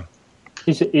deserves the time.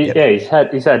 He's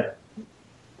had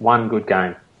one good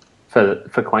game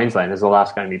for Queensland as the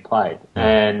last game he played,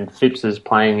 and Phipps is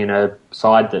playing in a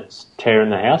side that's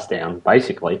tearing the house down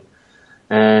basically.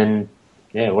 And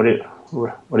what do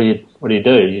you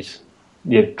do?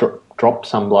 You drop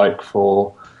some bloke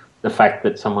for the fact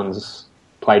that someone's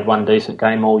played one decent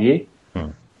game all year.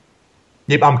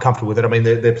 Yep, I'm comfortable with it. I mean,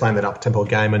 they're playing that up-tempo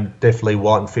game, and definitely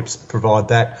White and Phipps provide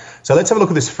that. So let's have a look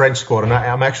at this French squad. And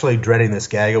I'm actually dreading this,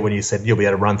 Gagger, when you said you'll be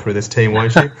able to run through this team,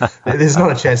 won't you? There's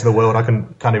not a chance in the world. I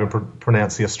can't even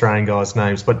pronounce the Australian guys'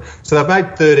 names. But so they've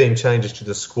made 13 changes to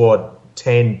the squad.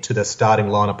 10 to the starting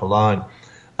lineup alone.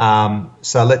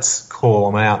 So let's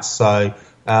call them out. So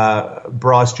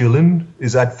Bryce Julin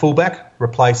is at fullback,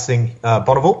 replacing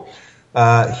Bonneville.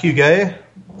 Hugo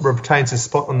retains his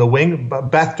spot on the wing.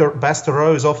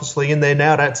 Bastareaud is obviously in there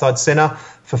now at outside centre.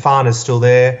 Fofana's still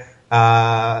there.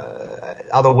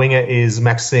 Other winger is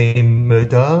Maxime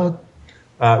Murdard.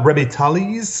 Remy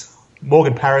Tullies.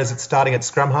 Morgan Parras starting at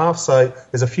scrum half. So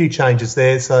there's a few changes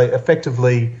there. So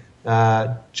effectively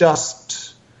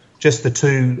just the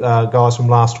two guys from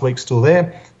last week still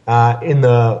there. In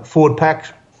the forward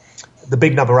pack, the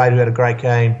big number 8 who had a great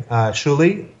game,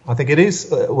 Shuli, I think it is,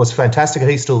 was fantastic,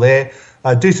 and he's still there.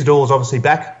 Dussador is obviously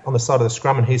back on the side of the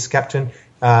scrum, and he's captain.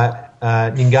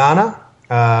 Nyingana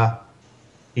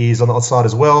is on the outside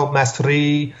as well.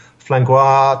 Mastri,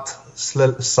 Flanguat,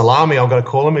 Salami, I'm going to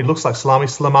call him. He looks like Salami.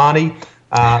 Slimani,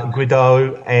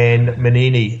 Guido, and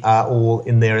Menini are all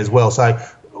in there as well. So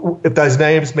if those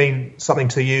names mean something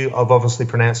to you, I've obviously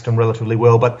pronounced them relatively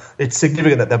well, but it's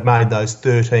significant that they've made those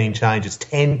 13 changes,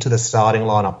 10 to the starting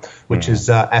lineup, which is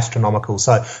astronomical.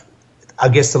 So I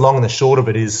guess the long and the short of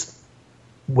it is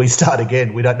we start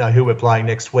again. We don't know who we're playing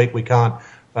next week. We can't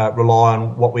rely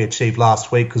on what we achieved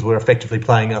last week because we're effectively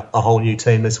playing a whole new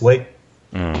team this week.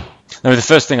 No, the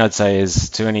first thing I'd say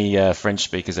is to any French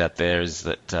speakers out there is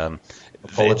that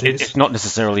apologies. It's not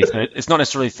necessarily 10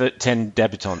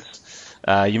 debutants.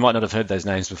 You might not have heard those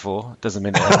names before. Doesn't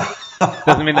mean they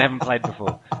haven't played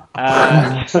before.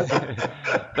 The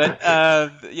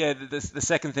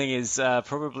second thing is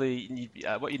probably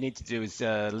what you need to do is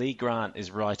Lee Grant is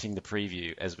writing the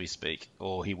preview as we speak,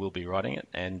 or he will be writing it,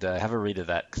 and have a read of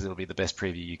that because it'll be the best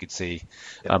preview you could see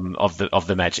of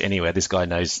the match anywhere. This guy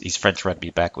knows his French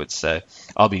rugby backwards, so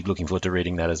I'll be looking forward to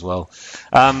reading that as well.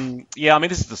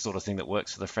 This is the sort of thing that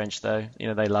works for the French, though.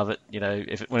 They love it.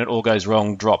 When it all goes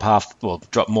wrong, drop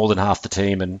more than half the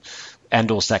team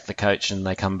and or sack the coach, and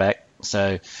they come back.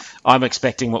 So I'm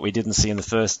expecting what we didn't see in the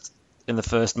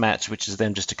first match, which is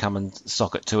them just to come and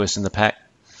sock it to us in the pack.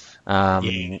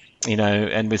 And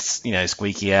with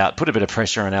Squeaky out, put a bit of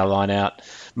pressure on our line out,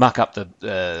 muck up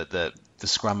the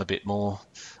scrum a bit more,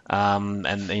 and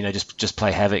just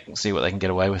play havoc and see what they can get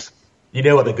away with. You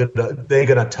know what they're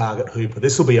going to target Hooper.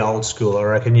 This will be old school, I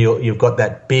reckon. You've got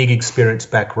that big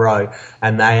experienced back row,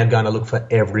 and they are going to look for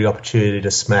every opportunity to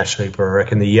smash Hooper. I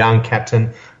reckon the young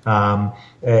captain, and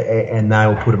they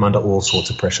will put him under all sorts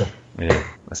of pressure. Yeah,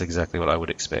 that's exactly what I would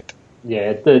expect.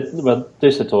 Yeah,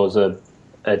 Dussator's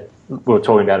we were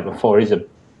talking about it before. He's a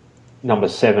number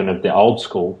 7 of the old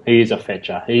school. He is a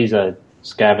fetcher. He's a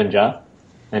scavenger,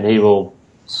 and he will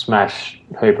smash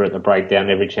Hooper at the breakdown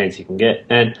every chance he can get.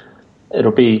 And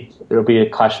it'll be a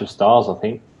clash of styles, I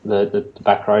think, the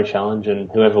back row challenge, and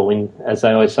whoever wins, as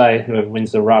they always say, whoever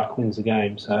wins the ruck wins the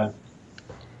game. So,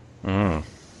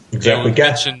 exactly.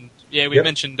 We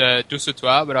mentioned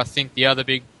Dussator, but I think the other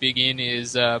big in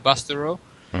is Bastareaud,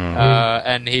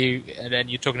 and then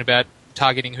you're talking about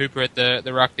targeting Hooper at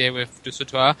the ruck there with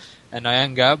Dussator and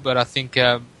Nyanga, but I think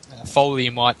Foley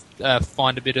might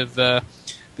find a bit of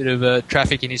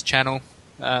traffic in his channel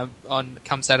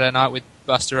come Saturday night with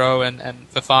Bastareaud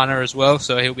and Fofana as well,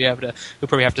 so he'll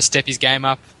probably have to step his game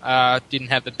up. Didn't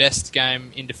have the best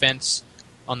game in defence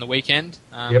on the weekend,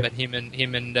 but him and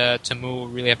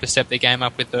Tamul really have to step their game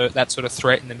up with that sort of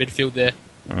threat in the midfield there.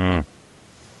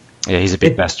 Yeah, he's a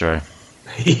big Bastareaud.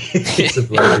 He's a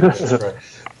bloody Bastareaud.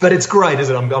 But it's great,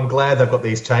 isn't it? I'm glad they've got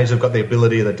these changes. They've got the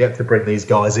ability and the depth to bring these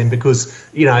guys in because,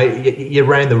 you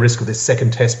ran the risk of this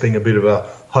second test being a bit of a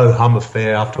ho-hum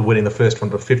affair after winning the first one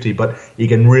for 50, but you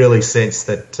can really sense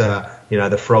that,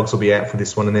 the Frogs will be out for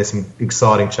this one, and there's some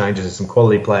exciting changes. There's some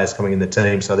quality players coming in the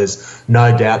team, so there's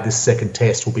no doubt this second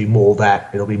test will be more that.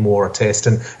 It'll be more a test,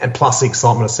 and plus the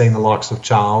excitement of seeing the likes of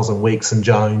Charles and Weeks and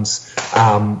Jones,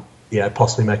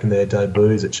 possibly making their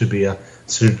debuts. It should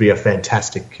be a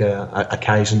fantastic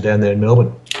occasion down there in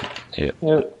Melbourne. Yeah.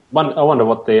 I wonder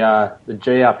what the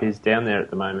G-up is down there at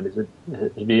the moment.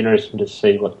 It'd be interesting to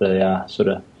see what the sort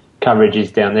of coverage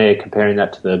is down there, comparing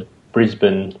that to the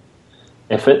Brisbane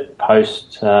effort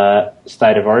post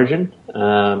State of Origin.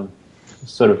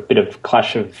 Sort of a bit of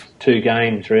clash of two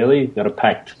games, really. You've got a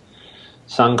packed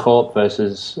Suncorp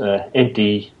versus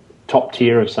empty top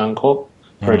tier of Suncorp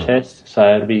for a test.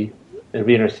 So it'll be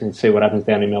interesting to see what happens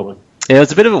down in Melbourne. Yeah,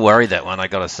 it's a bit of a worry, that one, I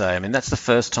got to say. I mean, that's the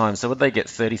first time. So would they get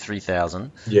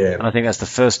 33,000? Yeah. And I think that's the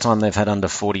first time they've had under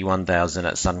 41,000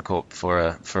 at Suncorp for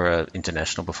a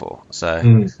international before.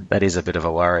 So that is a bit of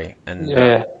a worry. And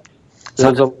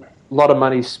there's a lot of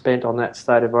money spent on that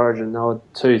State of Origin. They were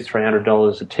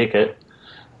 $200-300 a ticket,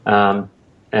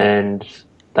 and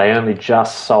they only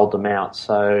just sold them out.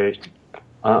 So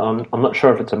I'm not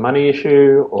sure if it's a money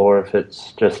issue or if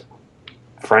it's just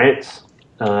France.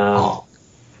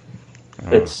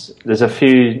 There's a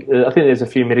few. I think there's a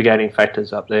few mitigating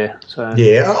factors up there. So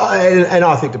yeah, and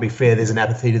I think to be fair, there's an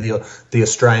apathy to the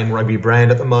Australian rugby brand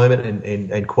at the moment,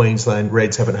 and Queensland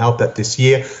Reds haven't helped that this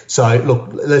year. So look,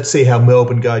 let's see how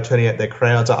Melbourne go turning out their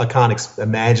crowds. I can't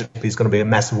imagine there's going to be a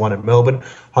massive one in Melbourne.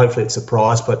 Hopefully it's a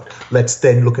surprise, but let's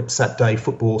then look at Saturday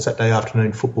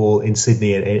afternoon football in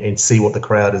Sydney and see what the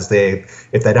crowd is there.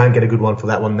 If they don't get a good one for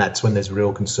that one, that's when there's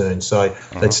real concern. So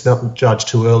let's not judge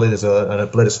too early. There's a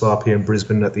Bledisloe up here in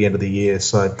Brisbane at the end of the year,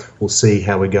 so we'll see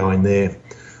how we're going there.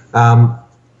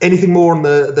 Anything more on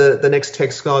the next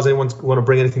text, guys? Anyone want to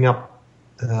bring anything up?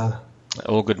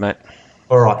 All good, mate.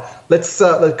 All right. Let's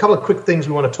a couple of quick things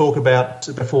we want to talk about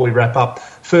before we wrap up.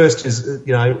 First is,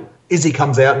 Izzy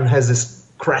comes out and has this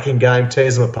cracking game,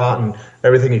 tears them apart, and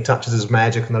everything he touches is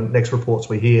magic. And the next reports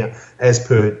we hear, as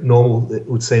per normal, it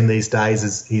would seem these days,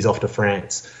 is he's off to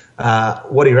France.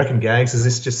 What do you reckon, Gags? Is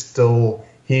this just still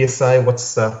hearsay?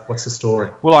 What's the story?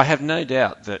 Well, I have no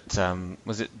doubt that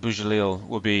was it Boujalil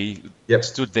will be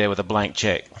stood there with a blank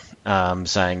check,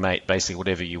 saying, "Mate, basically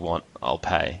whatever you want, I'll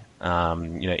pay."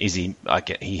 Izzy,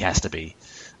 he has to be,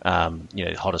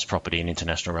 hottest property in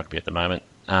international rugby at the moment.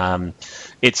 I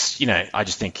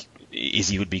just think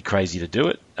Izzy would be crazy to do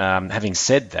it. Having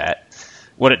said that,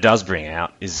 what it does bring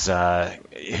out is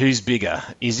who's bigger,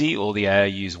 Izzy or the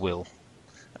ARU's will?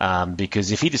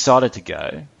 Because if he decided to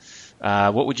go,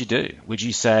 what would you do? Would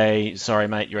you say, sorry,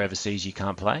 mate, you're overseas, you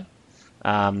can't play?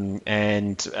 Or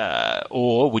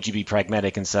would you be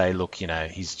pragmatic and say, look,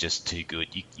 he's just too good.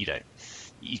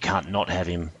 You can't not have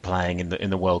him playing in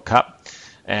the World Cup.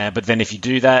 But then if you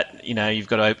do that, you've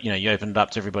got to, you open it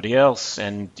up to everybody else,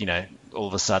 and all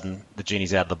of a sudden the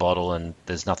genie's out of the bottle, and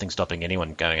there's nothing stopping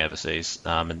anyone going overseas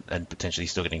and potentially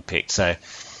still getting picked. So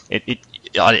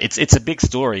it's a big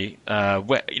story.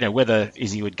 Whether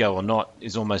Izzy would go or not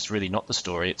is almost really not the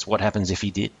story. It's what happens if he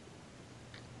did.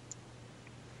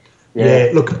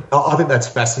 Yeah, look, I think that's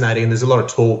fascinating. And there's a lot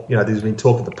of talk. There's been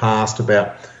talk in the past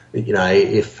about,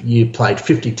 if you played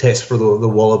 50 tests for the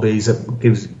Wallabies, it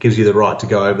gives you the right to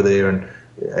go over there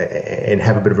and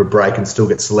have a bit of a break and still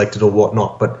get selected or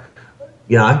whatnot. But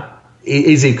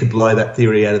Izzy could blow that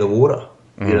theory out of the water.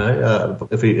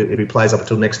 If he plays up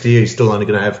until next year, he's still only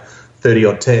going to have 30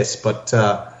 odd tests. But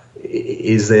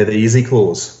is there the Izzy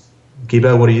clause?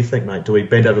 Gibbo, what do you think, mate? Do we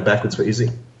bend over backwards for Izzy?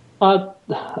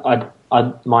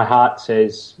 My heart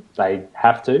says they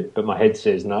have to, but my head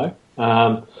says no.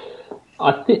 I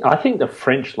think the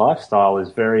French lifestyle is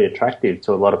very attractive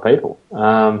to a lot of people.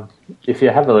 If you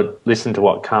have a listen to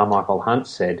what Carmichael Hunt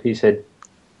said, he said,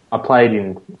 I played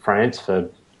in France for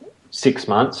 6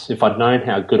 months. If I'd known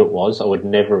how good it was, I would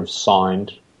never have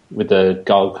signed with the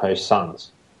Gold Coast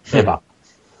Suns, ever.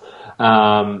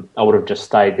 I would have just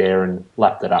stayed there and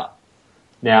lapped it up.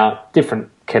 Now, different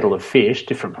kettle of fish,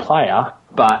 different player,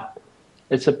 but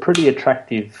it's a pretty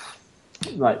attractive,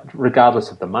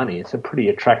 regardless of the money, it's a pretty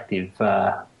attractive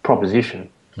proposition.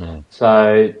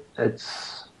 So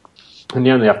and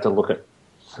you only have to look at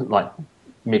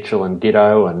Mitchell and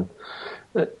Giddo, and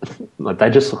they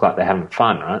just look like they're having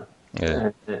fun, right? Yeah.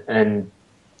 And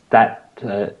that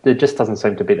there just doesn't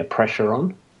seem to be the pressure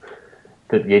on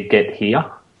that you get here.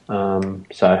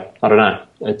 So I don't know.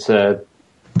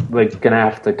 We're going to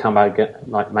have to come back,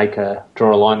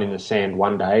 draw a line in the sand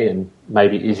one day, and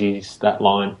maybe Izzy's that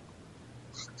line.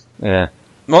 Yeah.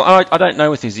 Well, I don't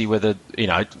know with Izzy whether,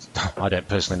 I don't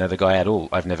personally know the guy at all.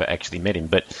 I've never actually met him.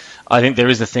 But I think there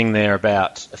is a thing there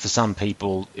about, for some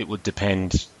people, it would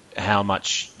depend how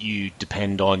much you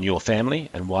depend on your family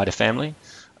and wider family.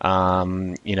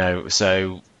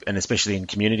 So, and especially in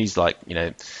communities like,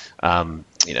 Tongan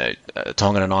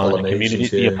and Islander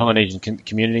communities, Polynesian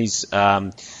communities,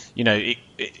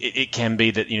 it can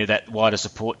be that that wider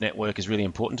support network is really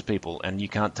important to people, and you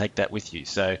can't take that with you.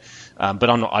 So, but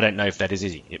I don't know if that is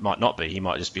Izzy. It might not be. He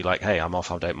might just be like, "Hey, I'm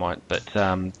off. I don't mind." But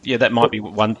that might be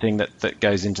one thing that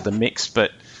goes into the mix.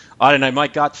 But I don't know. My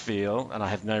gut feel, and I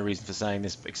have no reason for saying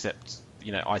this, except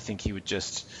I think he would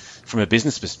just, from a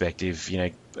business perspective,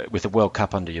 with a World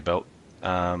Cup under your belt,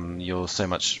 you're so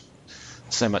much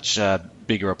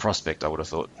bigger a prospect, I would have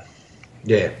thought.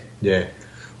 Yeah.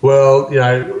 Well,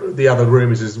 the other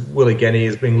rumours is Willie Genney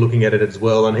has been looking at it as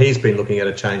well, and he's been looking at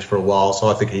a change for a while, so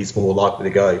I think he's more likely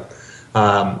to go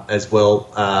as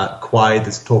well. Quaid,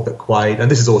 there's talk that Quaid,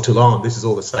 and this is all Toulon, this is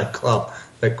all the same club,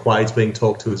 that Quaid's being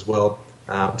talked to as well.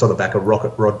 It's on the back of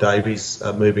Rod Davies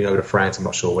moving over to France. I'm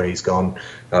not sure where he's gone.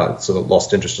 Sort of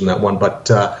lost interest in that one.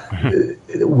 But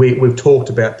we've talked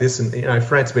about this, and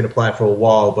France has been a player for a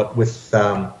while. But with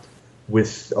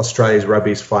with Australia's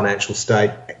rugby's financial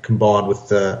state combined with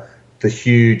the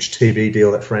huge TV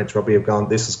deal that France Rugby have gone,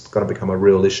 this is going to become a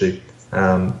real issue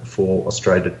for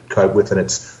Australia to cope with, and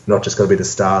it's not just going to be the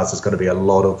Stars. There's going to be a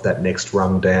lot of that next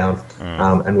rung down,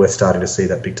 and we're starting to see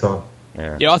that big time.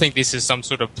 Yeah, I think this is some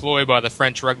sort of ploy by the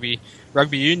French rugby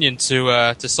union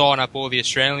to sign up all the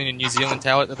Australian and New Zealand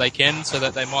talent that they can, so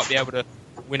that they might be able to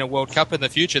win a World Cup in the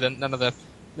future. Then none of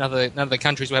the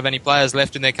countries will have any players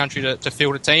left in their country to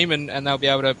field a team, and they'll be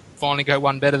able to finally go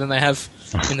one better than they have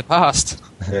in the past.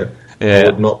 Yeah, I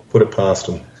would not put it past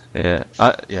them. Yeah.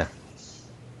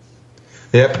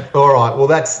 Yep. All right. Well,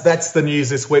 that's the news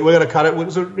this week. We're going to cut it. It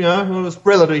was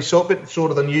relatively short, bit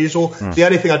shorter than usual. The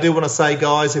only thing I do want to say,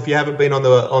 guys, if you haven't been on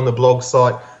the blog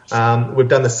site, we've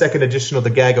done the second edition of the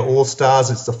Gagger All Stars.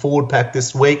 It's the forward pack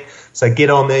this week, so get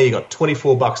on there. You got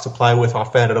 $24 to play with. I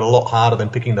found it a lot harder than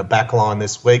picking the back line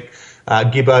this week.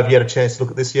 Gibbo, have you had a chance to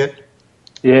look at this yet?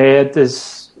 Yeah,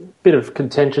 there's a bit of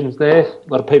contentions there. A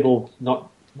lot of people not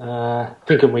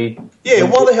thinking we. Yeah,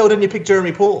 why the hell didn't you pick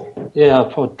Jeremy Paul? Yeah,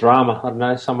 I thought drama. I don't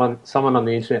know. Someone on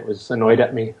the internet was annoyed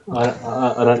at me.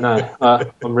 I don't know.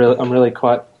 I'm really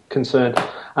quite concerned.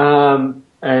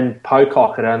 And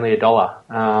Pocock at only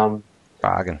 $1.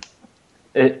 Bargain.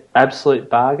 Absolute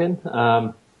bargain.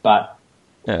 But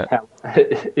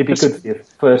it'd be good for your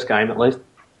first game at least.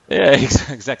 Yeah,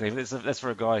 exactly. That's for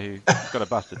a guy who's got a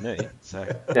busted knee. So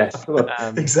yeah,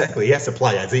 exactly. He has to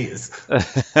play as he is.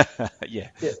 Yeah.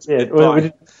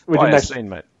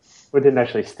 We didn't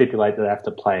actually stipulate that they have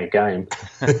to play a game.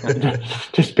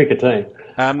 Just pick a team.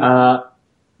 Go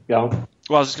on.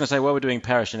 Well, I was just going to say, while we're doing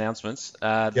parish announcements,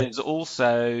 there's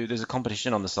a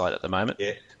competition on the site at the moment,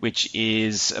 which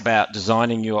is about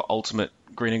designing your ultimate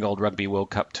Green and Gold Rugby World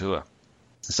Cup tour.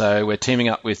 So we're teaming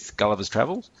up with Gulliver's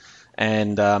Travels,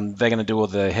 and they're going to do all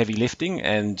the heavy lifting,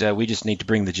 and we just need to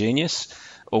bring the genius.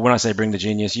 Or when I say bring the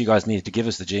genius, you guys need to give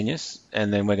us the genius,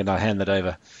 and then we're going to hand that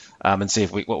over and see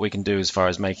what we can do as far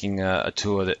as making a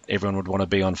tour that everyone would want to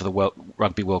be on for the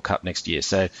Rugby World Cup next year.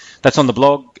 So that's on the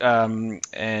blog, and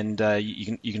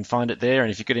you can find it there.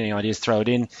 And if you've got any ideas, throw it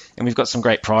in. And we've got some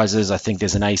great prizes. I think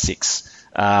there's an ASICS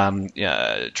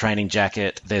training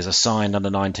jacket. There's a signed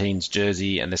under-19s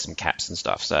jersey, and there's some caps and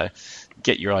stuff. So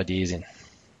get your ideas in.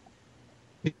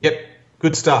 Yep,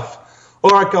 good stuff.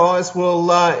 All right, guys,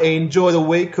 we'll enjoy the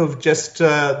week of just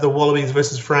the Wallabies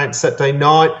versus France Saturday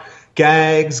night.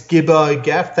 Gags, Gibbo,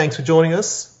 Gaff, thanks for joining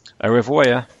us. Au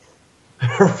revoir. Au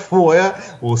revoir.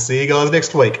 We'll see you guys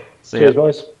next week. Cheers,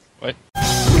 boys. Bye.